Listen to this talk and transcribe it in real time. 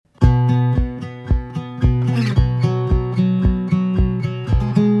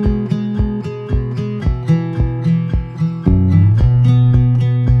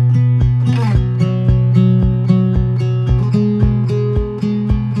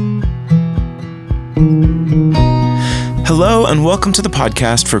Hello and welcome to the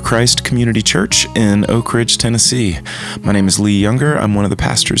podcast for Christ Community Church in Oak Ridge, Tennessee. My name is Lee Younger. I'm one of the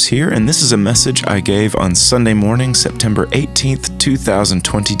pastors here, and this is a message I gave on Sunday morning, September 18th,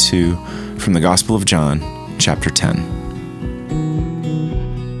 2022, from the Gospel of John, chapter 10.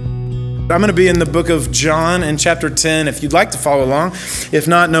 I'm going to be in the book of John in chapter 10 if you'd like to follow along. If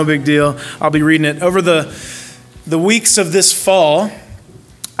not, no big deal. I'll be reading it. Over the weeks of this fall,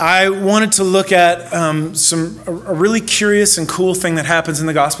 I wanted to look at a really curious and cool thing that happens in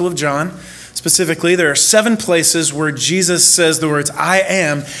the Gospel of John. Specifically, there are 7 places where Jesus says the words, "I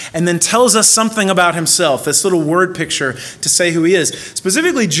am," and then tells us something about himself, this little word picture to say who he is.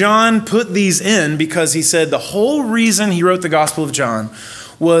 Specifically, John put these in because he said the whole reason he wrote the Gospel of John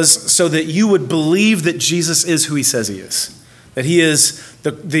was so that you would believe that Jesus is who he says he is. That he is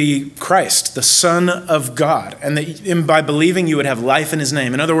the Christ, the Son of God, and that by believing you would have life in his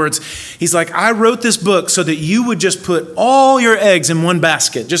name. In other words, he's like, I wrote this book so that you would just put all your eggs in one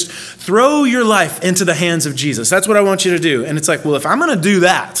basket. Just throw your life into the hands of Jesus. That's what I want you to do. And it's like, well, if I'm going to do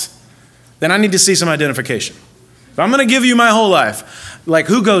that, then I need to see some identification. If I'm going to give you my whole life, like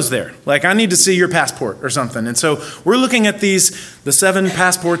who goes there? Like I need to see your passport or something. And so we're looking at the 7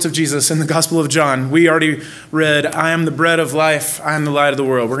 passports of Jesus in the Gospel of John. We already read, I am the bread of life. I am the light of the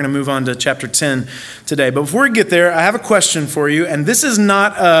world. We're going to move on to chapter 10 today. But before we get there, I have a question for you. And this is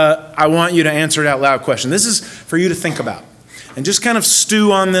not I want you to answer it out loud question. This is for you to think about and just kind of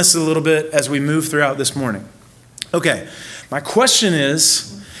stew on this a little bit as we move throughout this morning. Okay, my question is,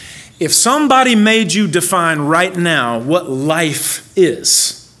 if somebody made you define right now what life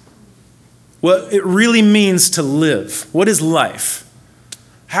is, what it really means to live, what is life,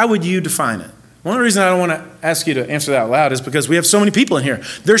 how would you define it? One of the reasons I don't want to ask you to answer that out loud is because we have so many people in here.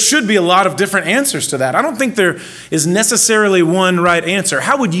 There should be a lot of different answers to that. I don't think there is necessarily one right answer.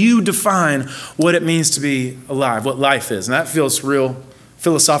 How would you define what it means to be alive, what life is? And that feels real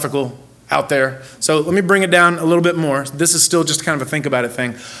philosophical out there. So let me bring it down a little bit more. This is still just kind of a think about it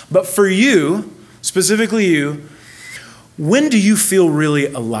thing. But for you, specifically you, when do you feel really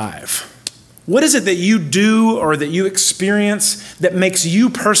alive? What is it that you do or that you experience that makes you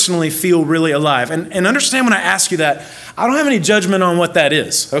personally feel really alive? And understand when I ask you that, I don't have any judgment on what that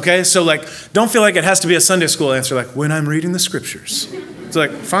is, okay? So don't feel like it has to be a Sunday school answer, like when I'm reading the scriptures. It's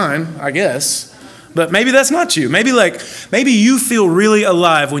like, fine, I guess. But maybe that's not you. Maybe you feel really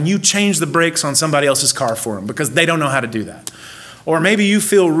alive when you change the brakes on somebody else's car for them because they don't know how to do that. Or maybe you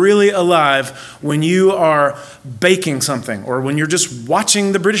feel really alive when you are baking something or when you're just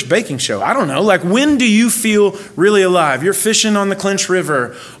watching the British baking show. I don't know. When do you feel really alive? You're fishing on the Clinch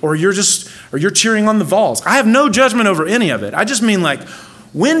River or you're cheering on the Vols. I have no judgment over any of it. I just mean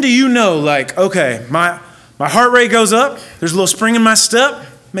when do you know okay, my heart rate goes up, there's a little spring in my step,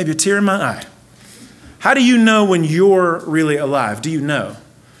 maybe a tear in my eye. How do you know when you're really alive? Do you know?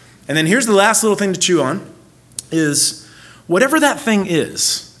 And then here's the last little thing to chew on is whatever that thing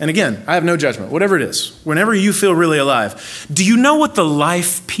is, and again, I have no judgment, whatever it is, whenever you feel really alive, do you know what the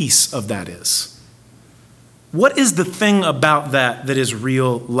life piece of that is? What is the thing about that is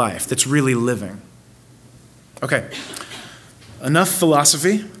real life, that's really living? Okay, enough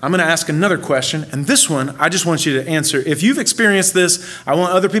philosophy. I'm going to ask another question, and this one, I just want you to answer. If you've experienced this, I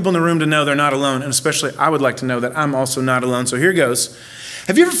want other people in the room to know they're not alone, and especially I would like to know that I'm also not alone. So here goes.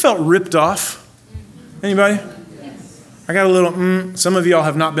 Have you ever felt ripped off? Anybody? Yes. I got a little, some of y'all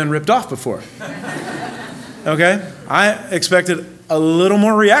have not been ripped off before. Okay? I expected a little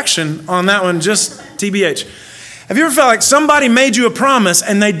more reaction on that one, just TBH. Have you ever felt like somebody made you a promise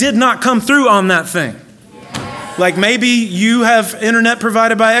and they did not come through on that thing? Like maybe you have internet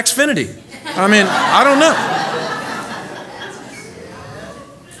provided by Xfinity. I mean, I don't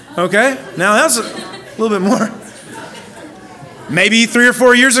know. Okay, now that's a little bit more. Maybe 3 or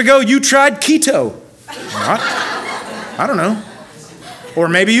 4 years ago you tried keto. I don't know. Or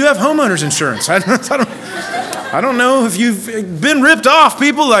maybe you have homeowners insurance. I don't know if you've been ripped off,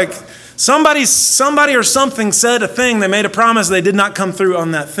 people. Somebody or something said a thing, they made a promise, they did not come through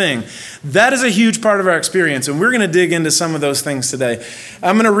on that thing. That is a huge part of our experience, and we're going to dig into some of those things today.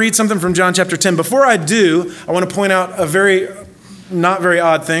 I'm going to read something from John chapter 10. Before I do, I want to point out a not very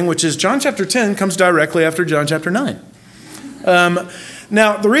odd thing, which is John chapter 10 comes directly after John chapter 9.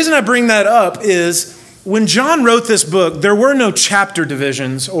 Now, the reason I bring that up is when John wrote this book, there were no chapter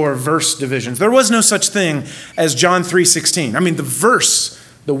divisions or verse divisions. There was no such thing as John 3:16. I mean,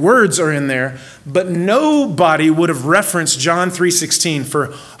 the words are in there, but nobody would have referenced John 3:16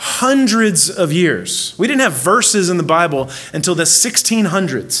 for hundreds of years. We didn't have verses in the Bible until the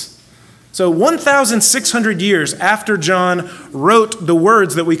 1600s. So 1,600 years after John wrote the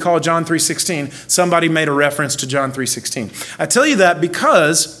words that we call John 3:16, somebody made a reference to John 3:16. I tell you that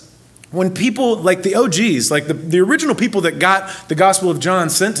because when people, like the OGs, like the original people that got the Gospel of John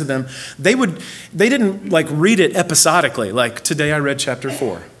sent to them, they didn't like read it episodically, like today I read chapter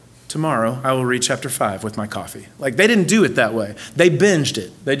 4. Tomorrow I will read chapter 5 with my coffee. Like they didn't do it that way. They binged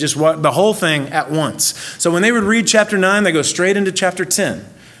it. They just watched the whole thing at once. So when they would read chapter 9, they go straight into chapter 10.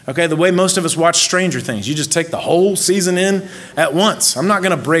 Okay, the way most of us watch Stranger Things, you just take the whole season in at once. I'm not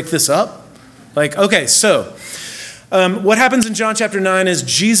going to break this up. Like, okay, so what happens in John chapter 9 is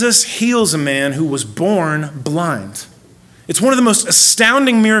Jesus heals a man who was born blind. It's one of the most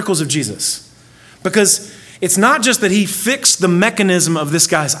astounding miracles of Jesus because it's not just that he fixed the mechanism of this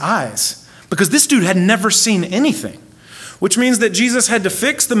guy's eyes, because this dude had never seen anything, which means that Jesus had to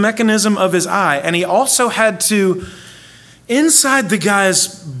fix the mechanism of his eye, and he also had to, inside the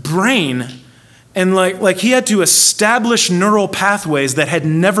guy's brain, and like he had to establish neural pathways that had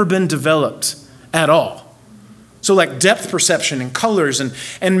never been developed at all. So like depth perception and colors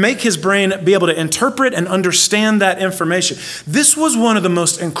and make his brain be able to interpret and understand that information. This was one of the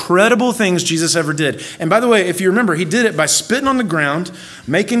most incredible things Jesus ever did. And by the way, if you remember, he did it by spitting on the ground,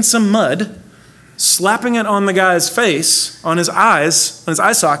 making some mud, slapping it on the guy's face, on his eyes, on his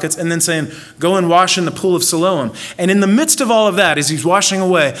eye sockets, and then saying, go and wash in the pool of Siloam. And in the midst of all of that, as he's washing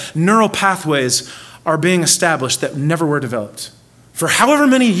away, neural pathways are being established that never were developed. For however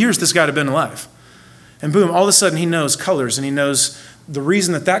many years this guy had been alive. And boom, all of a sudden he knows colors, and he knows the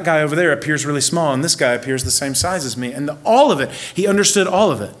reason that guy over there appears really small and this guy appears the same size as me. And all of it, he understood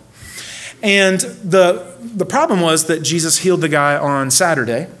all of it. And the problem was that Jesus healed the guy on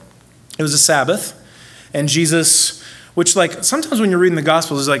Saturday. It was a Sabbath. And Jesus, which like sometimes when you're reading the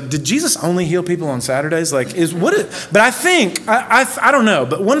Gospels, it's like, did Jesus only heal people on Saturdays? Like, but I think, I don't know.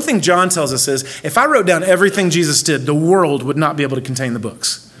 But one thing John tells us is, if I wrote down everything Jesus did, the world would not be able to contain the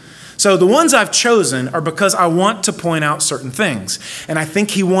books. So the ones I've chosen are because I want to point out certain things. And I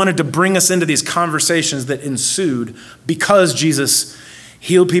think he wanted to bring us into these conversations that ensued because Jesus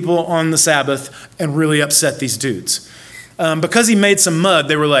healed people on the Sabbath and really upset these dudes. Because he made some mud,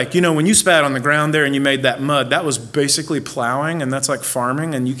 they were like, when you spat on the ground there and you made that mud, that was basically plowing, and that's like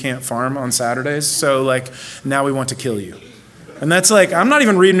farming, and you can't farm on Saturdays. So like, now we want to kill you. And that's like, I'm not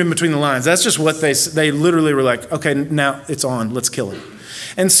even reading in between the lines. That's just what they literally were like, okay, now it's on, let's kill him.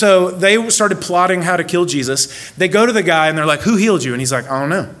 And so they started plotting how to kill Jesus. They go to the guy and they're like, who healed you? And he's like, I don't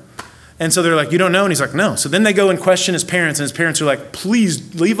know. And so they're like, you don't know? And he's like, no. So then they go and question his parents, and his parents are like,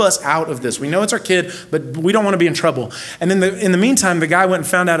 please leave us out of this. We know it's our kid, but we don't want to be in trouble. And then in the meantime, the guy went and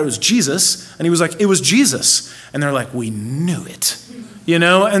found out it was Jesus, and he was like, it was Jesus. And they're like, we knew it,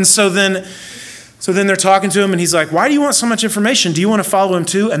 And so then they're talking to him, and he's like, why do you want so much information? Do you want to follow him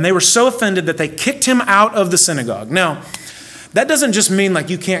too? And they were so offended that they kicked him out of the synagogue. Now, that doesn't just mean like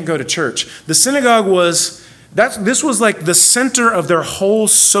you can't go to church. The synagogue this was like the center of their whole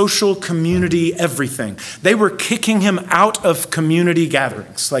social community, everything. They were kicking him out of community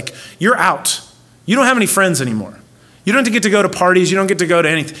gatherings. Like, you're out. You don't have any friends anymore. You don't get to go to parties. You don't get to go to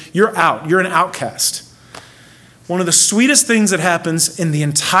anything. You're out. You're an outcast. One of the sweetest things that happens in the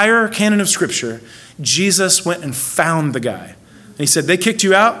entire canon of Scripture, Jesus went and found the guy. And he said, they kicked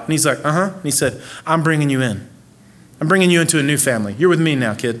you out? And he's like, uh-huh. And he said, I'm bringing you in. I'm bringing you into a new family. You're with me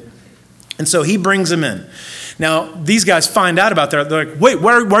now, kid. And so he brings him in. Now, these guys find out about that. They're like, wait,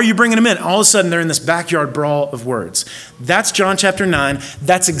 why are you bringing him in? All of a sudden, they're in this backyard brawl of words. That's John chapter 9.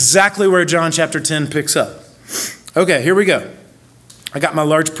 That's exactly where John chapter 10 picks up. Okay, here we go. I got my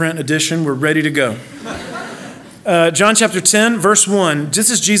large print edition. We're ready to go. John chapter 10, verse 1. This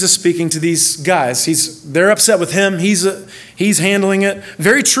is Jesus speaking to these guys. They're upset with him. He's handling it.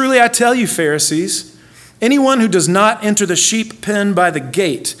 Very truly, I tell you, Pharisees, anyone who does not enter the sheep pen by the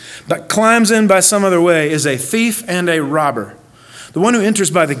gate, but climbs in by some other way, is a thief and a robber. The one who enters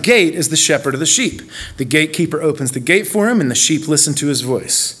by the gate is the shepherd of the sheep. The gatekeeper opens the gate for him, and the sheep listen to his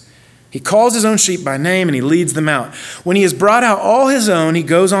voice. He calls his own sheep by name, and he leads them out. When he has brought out all his own, he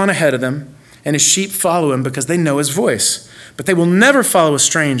goes on ahead of them, and his sheep follow him because they know his voice. But they will never follow a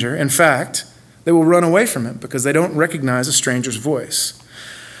stranger. In fact, they will run away from him because they don't recognize a stranger's voice.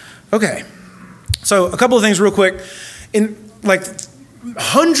 Okay. So a couple of things real quick. In like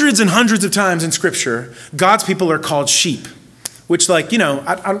hundreds and hundreds of times in Scripture, God's people are called sheep, which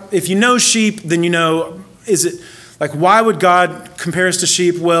if you know sheep, then is it like, why would God compare us to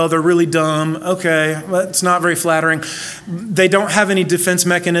sheep? Well, they're really dumb. Okay, well, it's not very flattering. They don't have any defense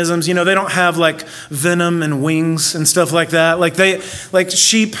mechanisms. They don't have like venom and wings and stuff like that. Like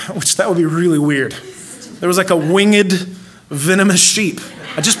sheep, which that would be really weird. There was like a winged venomous sheep.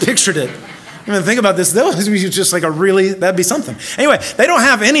 I just pictured it. I mean, think about this. That would be just like that'd be something. Anyway, they don't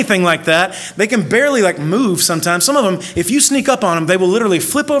have anything like that. They can barely like move sometimes. Some of them, if you sneak up on them, they will literally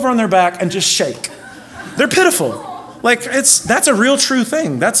flip over on their back and just shake. They're pitiful. Like that's a real true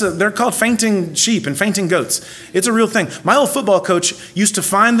thing. They're called fainting sheep and fainting goats. It's a real thing. My old football coach used to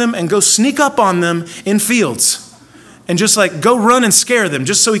find them and go sneak up on them in fields and just like go run and scare them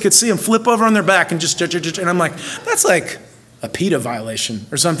just so he could see them flip over on their back and just, and I'm like, that's like a PETA violation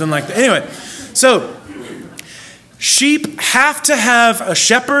or something like that. Anyway, so sheep have to have a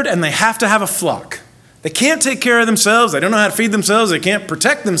shepherd and they have to have a flock. They can't take care of themselves. They don't know how to feed themselves. They can't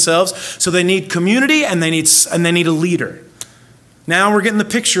protect themselves. So they need community and they need a leader. Now we're getting the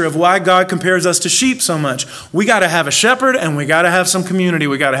picture of why God compares us to sheep so much. We got to have a shepherd and we got to have some community.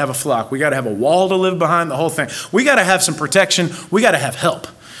 We got to have a flock. We got to have a wall to live behind, the whole thing. We got to have some protection. We got to have help.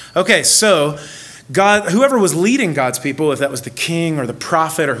 Okay, so God, whoever was leading God's people, if that was the king or the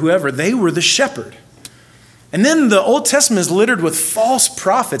prophet or whoever, they were the shepherd. And then the Old Testament is littered with false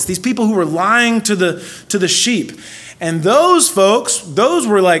prophets, these people who were lying to the sheep. And those folks, those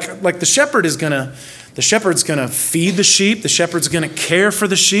were like the shepherd's gonna feed the sheep, the shepherd's gonna care for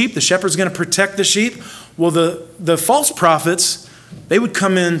the sheep, the shepherd's gonna protect the sheep. Well, the false prophets, they would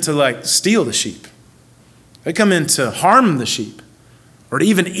come in to like steal the sheep. They'd come in to harm the sheep or to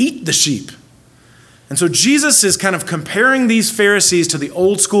even eat the sheep. And so Jesus is kind of comparing these Pharisees to the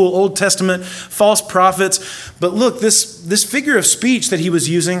old school, Old Testament false prophets. But look, this figure of speech that he was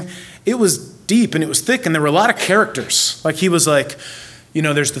using, it was deep and it was thick and there were a lot of characters. Like he was like,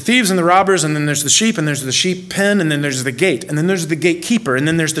 there's the thieves and the robbers, and then there's the sheep, and there's the sheep pen, and then there's the gate, and then there's the gatekeeper, and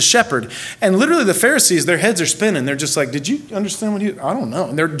then there's the shepherd. And literally the Pharisees, their heads are spinning. They're just like, did you understand I don't know.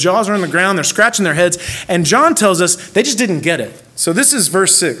 And their jaws are on the ground. They're scratching their heads. And John tells us they just didn't get it. So this is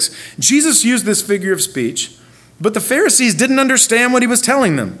verse 6. Jesus used this figure of speech, but the Pharisees didn't understand what he was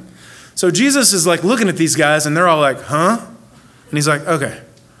telling them. So Jesus is like looking at these guys, and they're all like, huh? And he's like, okay,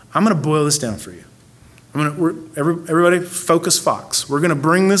 I'm going to boil this down for you. Everybody focus Fox. We're going to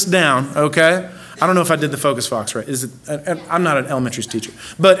bring this down, okay? I don't know if I did the focus Fox right. I'm not an elementary teacher,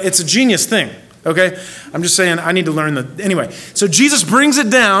 but it's a genius thing, okay? I'm just saying I need to learn anyway. So Jesus brings it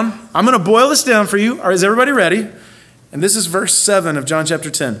down. I'm going to boil this down for you. Is everybody ready? And this is verse 7 of John chapter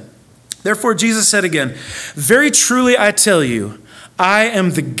 10. Therefore, Jesus said again, very truly I tell you, I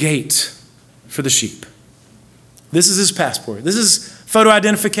am the gate for the sheep. This is his passport. This is photo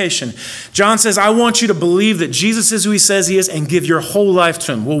identification. John says, I want you to believe that Jesus is who he says he is and give your whole life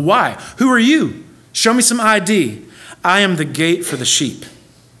to him. Well, why? Who are you? Show me some ID. I am the gate for the sheep.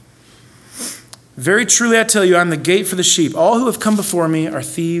 Very truly I tell you, I am the gate for the sheep. All who have come before me are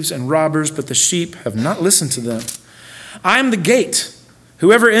thieves and robbers, but the sheep have not listened to them. I am the gate.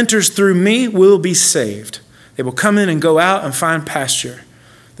 Whoever enters through me will be saved. They will come in and go out and find pasture.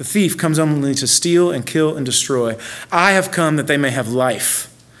 The thief comes only to steal and kill and destroy. I have come that they may have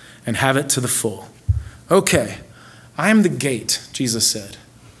life and have it to the full. Okay, I am the gate, Jesus said.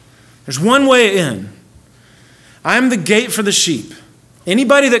 There's one way in. I am the gate for the sheep.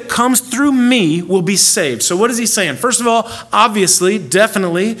 Anybody that comes through me will be saved. So what is he saying? First of all, obviously,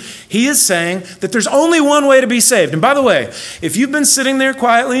 definitely, he is saying that there's only one way to be saved. And by the way, if you've been sitting there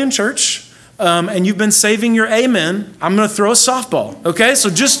quietly in church, and you've been saving your amen, I'm going to throw a softball, okay? So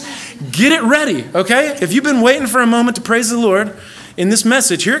just get it ready, okay? If you've been waiting for a moment to praise the Lord in this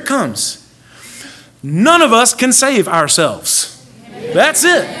message, here it comes. None of us can save ourselves. That's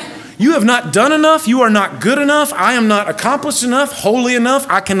it. You have not done enough. You are not good enough. I am not accomplished enough, holy enough.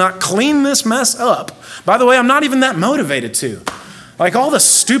 I cannot clean this mess up. By the way, I'm not even that motivated to. Like all the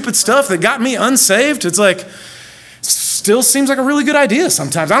stupid stuff that got me unsaved, it's like, still seems like a really good idea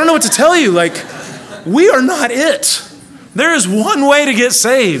sometimes. I don't know what to tell you. Like, we are not it. There is one way to get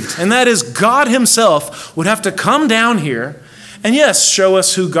saved, and that is God himself would have to come down here and yes, show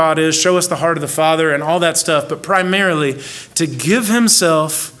us who God is, show us the heart of the Father and all that stuff, but primarily to give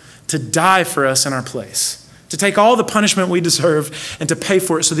himself to die for us in our place, to take all the punishment we deserve and to pay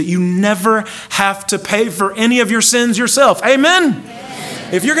for it so that you never have to pay for any of your sins yourself. Amen?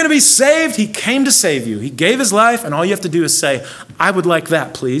 If you're going to be saved, he came to save you. He gave his life, and all you have to do is say, I would like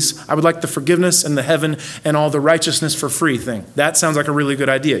that, please. I would like the forgiveness and the heaven and all the righteousness for free thing. That sounds like a really good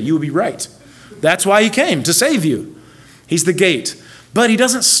idea. You would be right. That's why he came, to save you. He's the gate. But he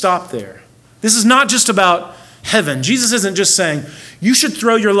doesn't stop there. This is not just about heaven. Jesus isn't just saying, you should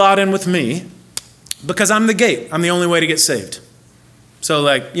throw your lot in with me because I'm the gate. I'm the only way to get saved. So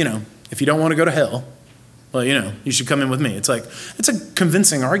if you don't want to go to hell, well, you should come in with me. It's like, it's a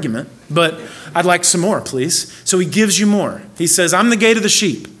convincing argument, but I'd like some more, please. So he gives you more. He says, I'm the gate of the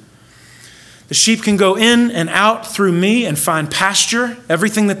sheep. The sheep can go in and out through me and find pasture,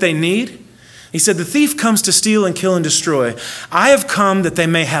 everything that they need. He said, the thief comes to steal and kill and destroy. I have come that they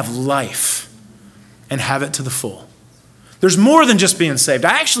may have life and have it to the full. There's more than just being saved.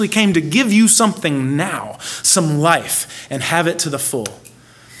 I actually came to give you something now, some life, and have it to the full.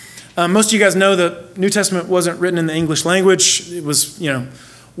 Most of you guys know the New Testament wasn't written in the English language. It was,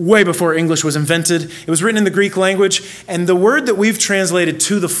 way before English was invented. It was written in the Greek language. And the word that we've translated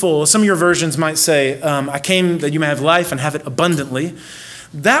to the full, some of your versions might say, I came that you may have life and have it abundantly.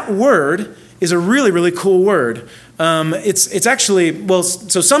 That word is a really, really cool word. It's actually,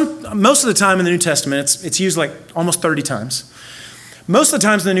 most of the time in the New Testament, it's used like almost 30 times. Most of the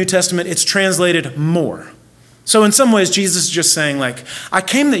times in the New Testament, it's translated more. So in some ways, Jesus is just saying like, I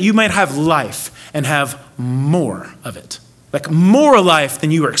came that you might have life and have more of it. Like more life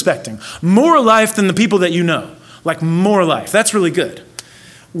than you were expecting. More life than the people that you know. Like more life. That's really good.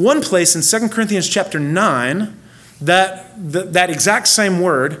 One place in 2 Corinthians chapter 9, that exact same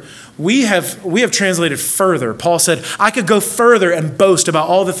word, we have translated further. Paul said, I could go further and boast about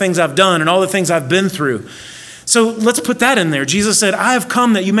all the things I've done and all the things I've been through. So let's put that in there. Jesus said, I have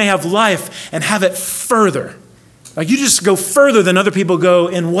come that you may have life and have it further. Like you just go further than other people go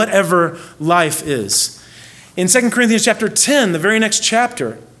in whatever life is. In 2 Corinthians chapter 10, the very next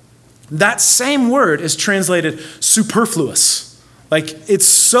chapter, that same word is translated superfluous. Like it's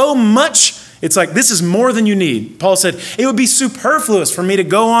so much, it's like this is more than you need. Paul said, it would be superfluous for me to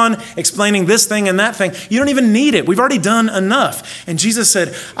go on explaining this thing and that thing. You don't even need it. We've already done enough. And Jesus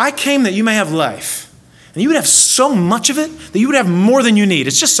said, I came that you may have life. And you would have so much of it that you would have more than you need.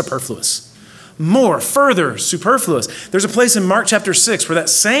 It's just superfluous. More, further, superfluous. There's a place in Mark chapter 6 where that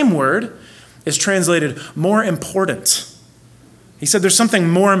same word is translated more important. He said there's something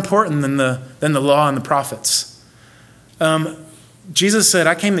more important than the law and the prophets. Jesus said,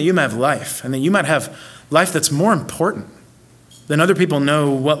 I came that you might have life, and that you might have life that's more important than other people know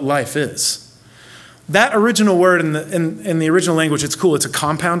what life is. That original word in the original language, it's cool. It's a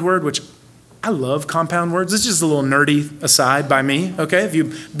compound word, which I love compound words. This is just a little nerdy aside by me, okay? If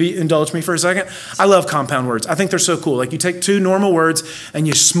you indulge me for a second. I love compound words. I think they're so cool. Like you take two normal words and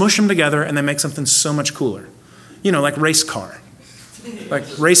you smush them together and they make something so much cooler. Like race car. Like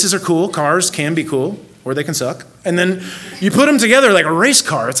races are cool. Cars can be cool or they can suck. And then you put them together like a race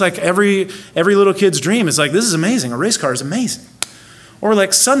car. It's like every little kid's dream is like, this is amazing. A race car is amazing. Or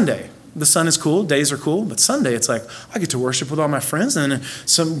like Sunday. The sun is cool, days are cool, but Sunday it's like, I get to worship with all my friends, and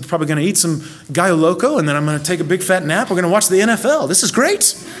then probably going to eat some Gallo Loco, and then I'm going to take a big fat nap. We're going to watch the NFL. This is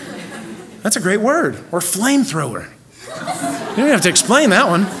great. That's a great word. Or flamethrower. You don't have to explain that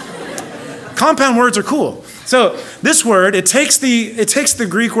one. Compound words are cool. So this word, it takes the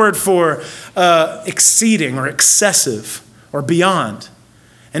Greek word for exceeding or excessive or beyond,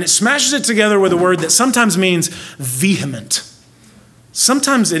 and it smashes it together with a word that sometimes means vehement.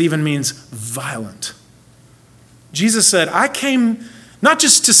 Sometimes it even means violent. Jesus said, I came not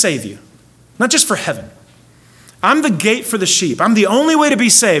just to save you, not just for heaven. I'm the gate for the sheep. I'm the only way to be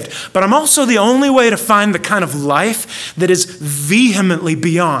saved, but I'm also the only way to find the kind of life that is vehemently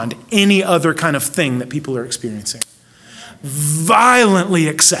beyond any other kind of thing that people are experiencing. Violently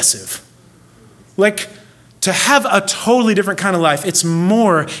excessive. Like to have a totally different kind of life. It's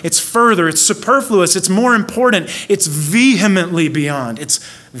more, it's further, it's superfluous, it's more important, it's vehemently beyond, it's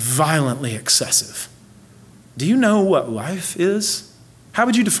violently excessive. Do you know what life is? How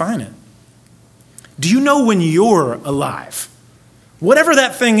would you define it? Do you know when you're alive? Whatever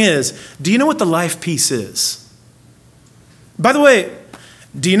that thing is, do you know what the life piece is? By the way,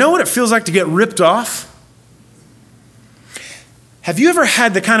 do you know what it feels like to get ripped off? Have you ever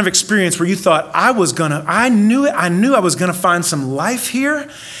had the kind of experience where you thought, I knew I was gonna find some life here,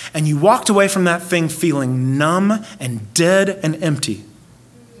 and you walked away from that thing feeling numb and dead and empty?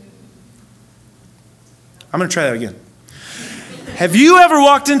 I'm gonna try that again. Have you ever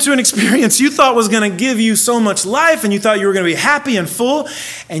walked into an experience you thought was gonna give you so much life, and you thought you were gonna be happy and full,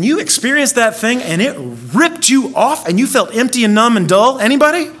 and you experienced that thing and it ripped you off and you felt empty and numb and dull?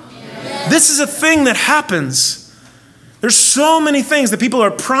 Anybody? Yes. This is a thing that happens. There's so many things that people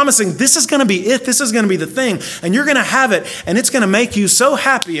are promising, this is going to be it, this is going to be the thing, and you're going to have it, and it's going to make you so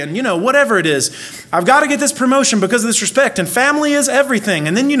happy, and whatever it is. I've got to get this promotion because of this respect, and family is everything.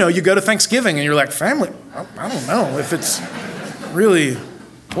 And then, you go to Thanksgiving, and you're like, family? I don't know if it's really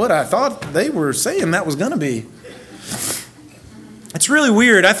what I thought they were saying that was going to be. It's really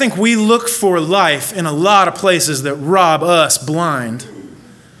weird. I think we look for life in a lot of places that rob us blind.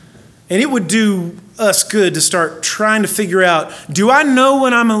 And it would do us good to start trying to figure out, do I know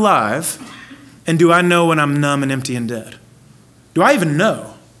when I'm alive? And do I know when I'm numb and empty and dead? Do I even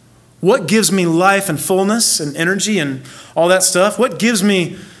know? What gives me life and fullness and energy and all that stuff? What gives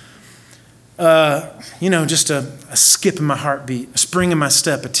me, just a skip in my heartbeat, a spring in my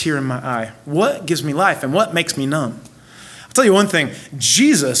step, a tear in my eye? What gives me life and what makes me numb? I'll tell you one thing,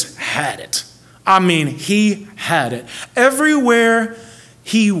 Jesus had it. I mean, he had it. Everywhere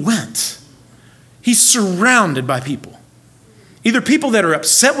he went, he's surrounded by people. Either people that are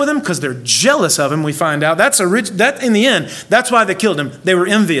upset with him because they're jealous of him, we find out. That in the end, that's why they killed him. They were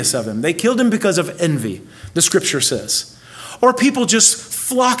envious of him. They killed him because of envy, the scripture says. Or people just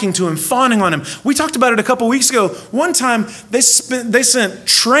flocking to him, fawning on him. We talked about it a couple weeks ago. One time, they sent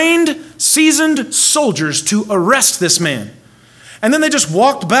trained, seasoned soldiers to arrest this man. And then they just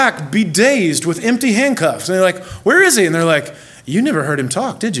walked back, bedazed with empty handcuffs. And they're like, where is he? And they're like, you never heard him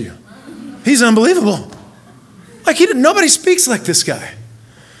talk, did you? He's unbelievable. Like nobody speaks like this guy.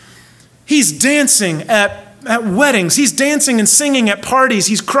 He's dancing at weddings. He's dancing and singing at parties.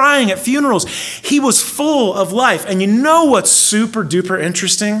 He's crying at funerals. He was full of life. And you know what's super duper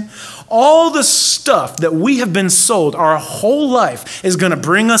interesting? All the stuff that we have been sold our whole life is going to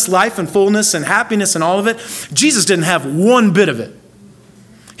bring us life and fullness and happiness and all of it. Jesus didn't have one bit of it.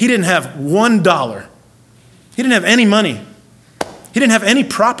 He didn't have $1. He didn't have any money. He didn't have any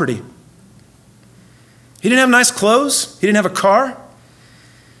property. He didn't have nice clothes. He didn't have a car.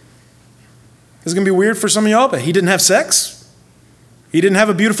 This is going to be weird for some of y'all, but he didn't have sex. He didn't have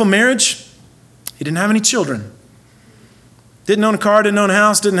a beautiful marriage. He didn't have any children. Didn't own a car, didn't own a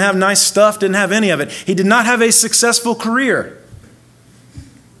house, didn't have nice stuff, didn't have any of it. He did not have a successful career.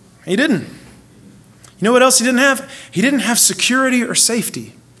 He didn't. You know what else he didn't have? He didn't have security or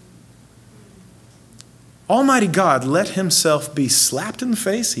safety. Almighty God let himself be slapped in the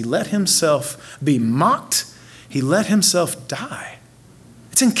face. He let himself be mocked. He let himself die.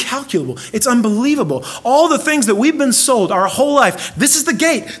 It's incalculable. It's unbelievable. All the things that we've been sold our whole life. This is the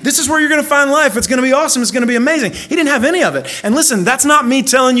gate. This is where you're going to find life. It's going to be awesome. It's going to be amazing. He didn't have any of it. And listen, that's not me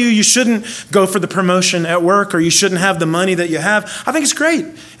telling you shouldn't go for the promotion at work or you shouldn't have the money that you have. I think it's great.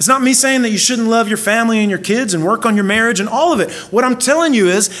 It's not me saying that you shouldn't love your family and your kids and work on your marriage and all of it. What I'm telling you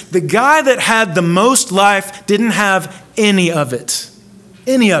is the guy that had the most life didn't have any of it.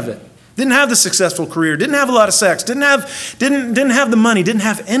 Any of it. Didn't have the successful career, didn't have a lot of sex, didn't have the money, didn't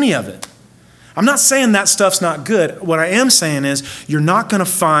have any of it. I'm not saying that stuff's not good. What I am saying is you're not going to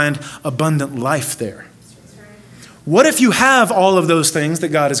find abundant life there. What if you have all of those things that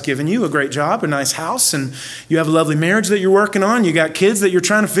God has given you, a great job, a nice house, and you have a lovely marriage that you're working on, you got kids that you're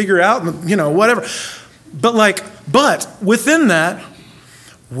trying to figure out, whatever. But within that,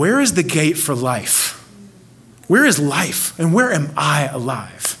 where is the gate for life? Where is life? And where am I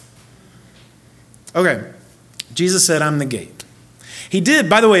alive? Okay, Jesus said, I'm the gate. He did,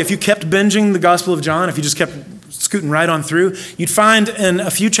 by the way, if you kept binging the Gospel of John, if you just kept scooting right on through, you'd find in a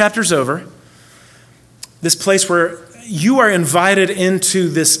few chapters over this place where you are invited into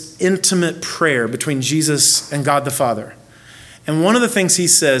this intimate prayer between Jesus and God the Father. And one of the things he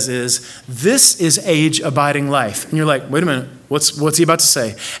says is, this is age-abiding life. And you're like, wait a minute, what's he about to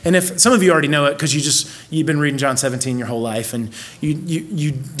say? And if some of you already know it because you've been reading John 17 your whole life and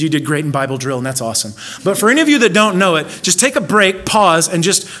you did great in Bible drill and that's awesome. But for any of you that don't know it, just take a break, pause, and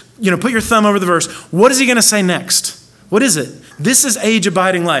just put your thumb over the verse. What is he going to say next? What is it? This is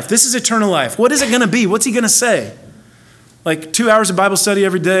age-abiding life. This is eternal life. What is it going to be? What's he going to say? Like 2 hours of Bible study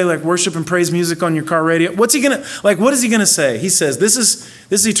every day, like worship and praise music on your car radio. What is he going to say? He says, this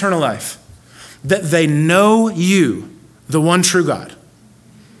is eternal life. That they know you, the one true God,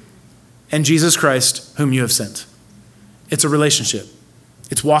 and Jesus Christ, whom you have sent. It's a relationship.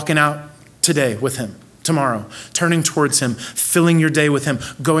 It's walking out today with him, tomorrow, turning towards him, filling your day with him,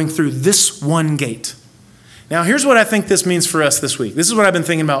 going through this one gate. Now, here's what I think this means for us this week. This is what I've been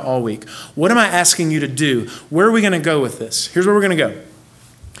thinking about all week. What am I asking you to do? Where are we going to go with this? Here's where we're going to go.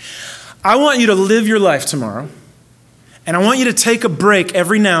 I want you to live your life tomorrow, and I want you to take a break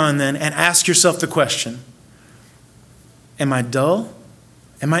every now and then and ask yourself the question, am I dull?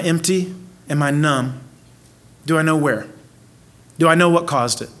 Am I empty? Am I numb? Do I know where? Do I know what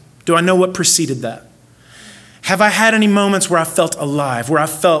caused it? Do I know what preceded that? Have I had any moments where I felt alive, where I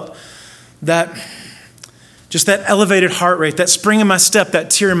felt just that elevated heart rate, that spring in my step, that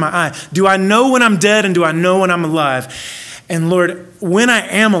tear in my eye? Do I know when I'm dead and do I know when I'm alive? And Lord, when I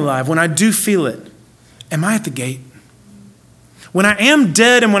am alive, when I do feel it, am I at the gate? When I am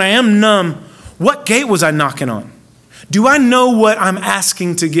dead and when I am numb, what gate was I knocking on? Do I know what I'm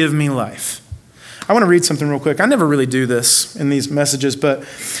asking to give me life? I want to read something real quick. I never really do this in these messages, but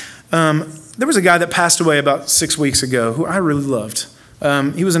there was a guy that passed away about 6 weeks ago who I really loved.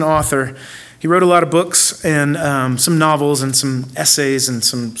 He was an author. He wrote a lot of books and some novels and some essays and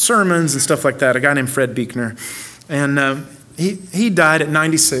some sermons and stuff like that, a guy named Fred Buechner. And he died at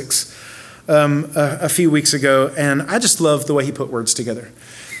 96 a few weeks ago, and I just love the way he put words together.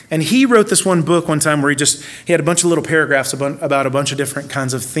 And he wrote this one book one time where he had a bunch of little paragraphs about a bunch of different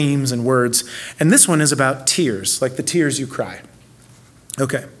kinds of themes and words. And this one is about tears, like the tears you cry.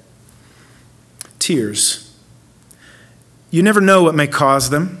 Okay. Tears. You never know what may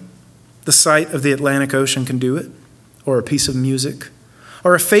cause them. The sight of the Atlantic Ocean can do it, or a piece of music,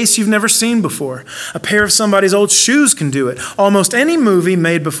 or a face you've never seen before. A pair of somebody's old shoes can do it. Almost any movie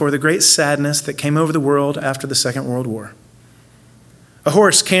made before the great sadness that came over the world after the Second World War. A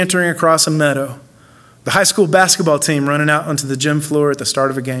horse cantering across a meadow. The high school basketball team running out onto the gym floor at the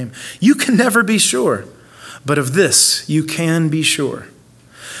start of a game. You can never be sure, but of this you can be sure.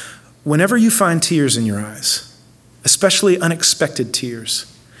 Whenever you find tears in your eyes, especially unexpected tears,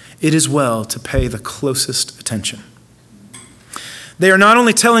 it is well to pay the closest attention. They are not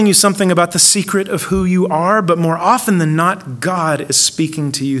only telling you something about the secret of who you are, but more often than not, God is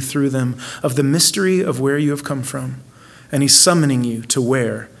speaking to you through them of the mystery of where you have come from. And he's summoning you to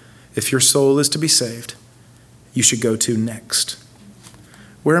where, if your soul is to be saved, you should go to next.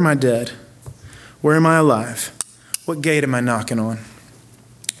 Where am I dead? Where am I alive? What gate am I knocking on?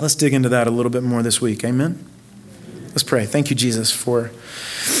 Let's dig into that a little bit more this week. Amen? Let's pray. Thank you, Jesus, for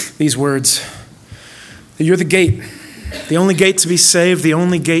these words. That you're the gate, the only gate to be saved, the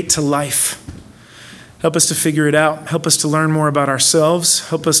only gate to life. Help us to figure it out. Help us to learn more about ourselves.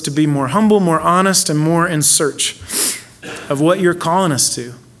 Help us to be more humble, more honest, and more in search of what you're calling us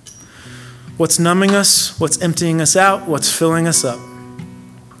to. What's numbing us, what's emptying us out, what's filling us up.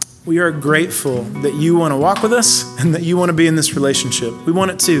 We are grateful that you want to walk with us and that you want to be in this relationship. We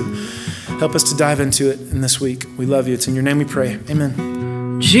want it too. Help us to dive into it in this week. We love you. It's in your name we pray.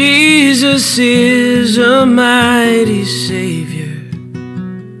 Amen. Jesus is a mighty Savior.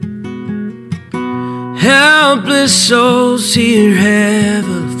 Helpless souls here have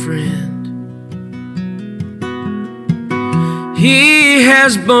a friend. He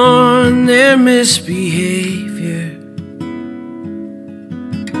has borne their misbehavior,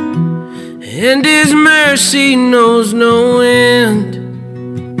 and his mercy knows no end.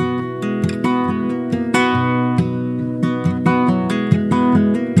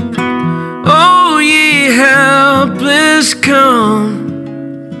 Oh, ye helpless, come,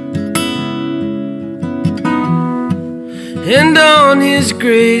 and on his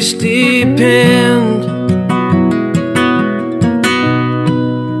grace depend.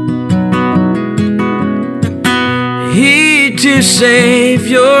 He to save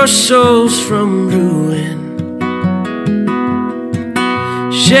your souls from ruin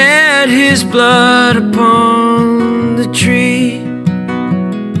shed his blood upon the tree.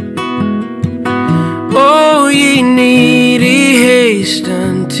 Oh, ye needy, haste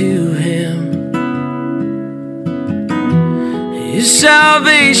unto him. His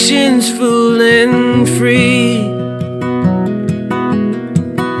salvation's full and free.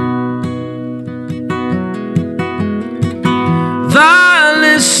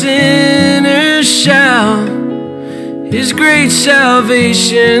 Vilest sinners shall his great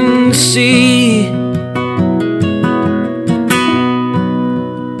salvation see.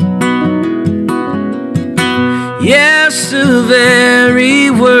 Yes, the very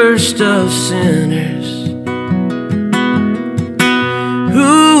worst of sinners,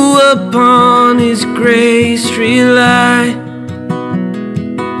 who upon his grace rely,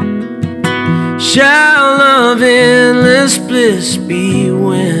 shall of endless bliss be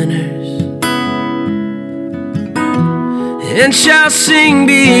winners, and shall sing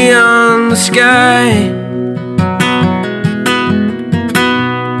beyond the sky.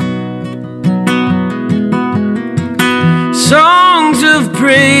 Songs of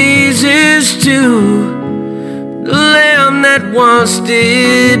praises to the Lamb that once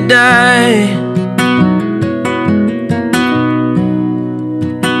did die.